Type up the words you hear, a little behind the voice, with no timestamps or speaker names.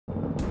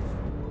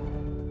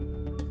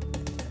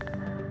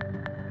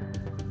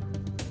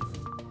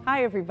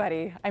Hi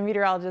everybody, I'm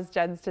meteorologist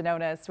Jen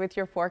Stanonis with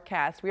your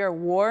forecast. We are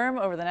warm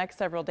over the next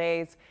several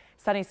days,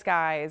 sunny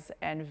skies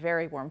and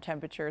very warm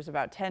temperatures,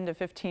 about 10 to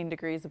 15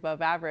 degrees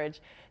above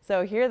average.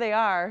 So here they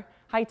are.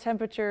 High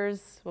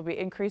temperatures will be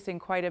increasing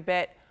quite a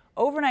bit.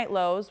 Overnight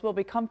lows will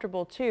be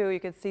comfortable too. You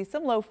can see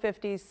some low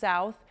 50s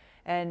south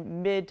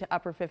and mid to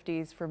upper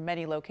 50s for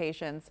many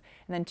locations.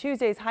 And then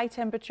Tuesday's high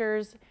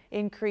temperatures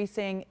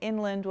increasing.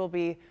 Inland will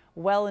be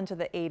well into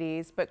the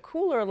 80s, but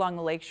cooler along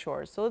the lake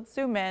shores. So let's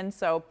zoom in.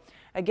 So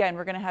again,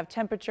 we're going to have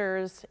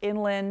temperatures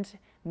inland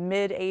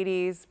mid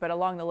 80s, but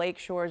along the lake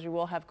shores we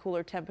will have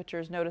cooler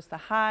temperatures. Notice the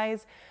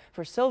highs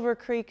for Silver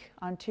Creek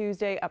on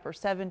Tuesday, upper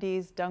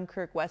 70s,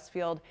 Dunkirk,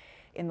 Westfield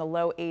in the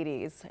low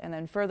 80s. And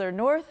then further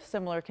north,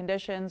 similar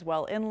conditions.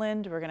 Well,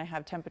 inland, we're going to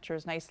have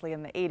temperatures nicely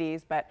in the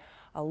 80s, but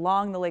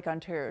along the Lake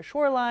Ontario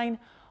shoreline,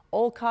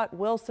 Olcott,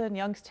 Wilson,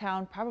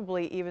 Youngstown,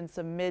 probably even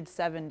some mid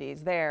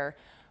 70s there.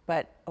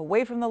 But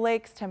away from the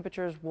lakes,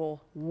 temperatures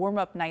will warm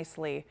up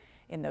nicely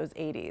in those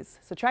 80s.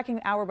 So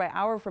tracking hour by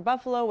hour for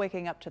Buffalo,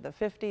 waking up to the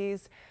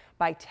 50s.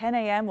 By 10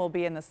 a.m. we'll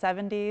be in the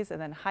 70s, and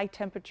then high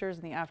temperatures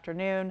in the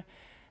afternoon,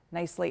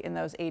 nicely in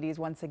those 80s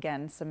once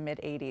again, some mid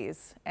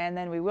 80s. And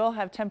then we will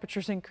have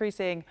temperatures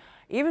increasing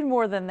even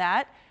more than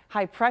that.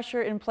 High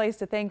pressure in place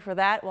to thank for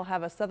that. We'll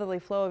have a southerly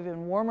flow of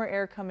even warmer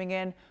air coming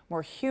in,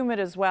 more humid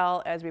as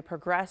well as we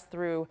progress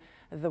through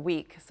the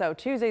week. So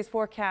Tuesday's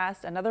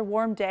forecast, another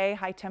warm day,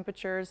 high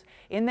temperatures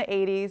in the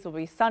 80s, will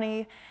be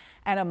sunny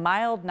and a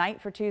mild night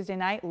for Tuesday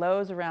night,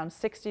 lows around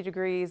 60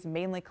 degrees,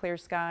 mainly clear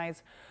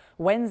skies.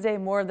 Wednesday,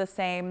 more of the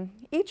same.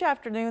 Each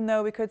afternoon,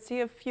 though, we could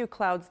see a few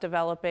clouds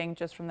developing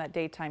just from that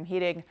daytime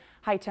heating.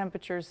 High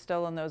temperatures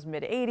still in those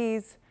mid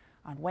 80s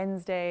on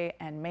Wednesday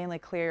and mainly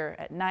clear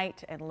at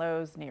night and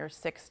lows near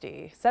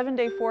 60.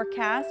 7-day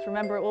forecast.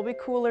 Remember, it will be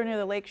cooler near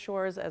the lake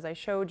shores, as I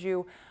showed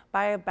you,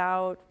 by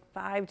about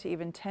 5 to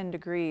even 10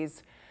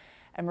 degrees.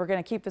 And we're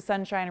going to keep the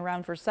sunshine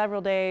around for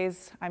several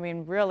days. I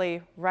mean,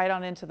 really right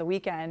on into the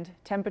weekend.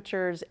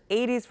 Temperatures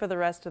 80s for the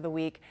rest of the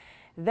week.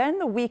 Then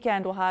the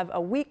weekend will have a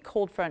weak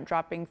cold front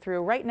dropping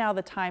through. Right now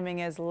the timing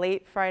is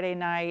late Friday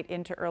night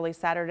into early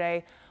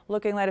Saturday.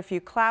 Looking at a few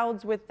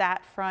clouds with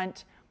that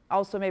front.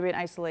 Also maybe an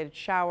isolated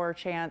shower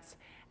chance.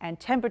 And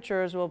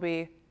temperatures will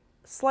be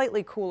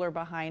slightly cooler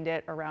behind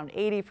it, around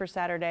 80 for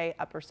Saturday,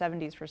 upper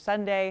 70s for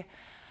Sunday.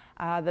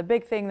 The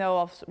big thing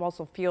though, we'll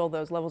also feel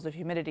those levels of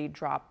humidity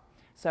drop.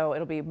 So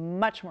it'll be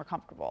much more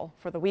comfortable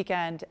for the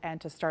weekend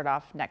and to start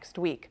off next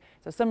week.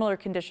 So similar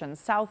conditions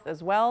south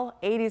as well,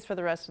 80s for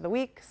the rest of the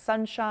week,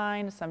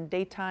 sunshine, some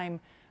daytime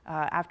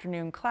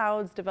afternoon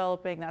clouds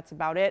developing. That's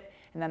about it.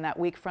 And then that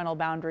weak frontal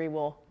boundary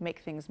will make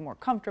things more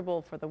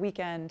comfortable for the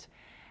weekend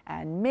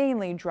and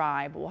mainly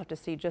dry, but we'll have to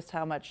see just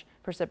how much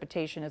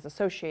precipitation is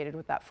associated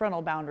with that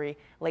frontal boundary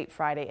late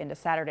Friday into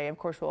Saturday. Of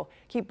course, we'll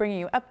keep bringing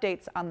you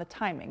updates on the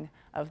timing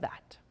of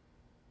that.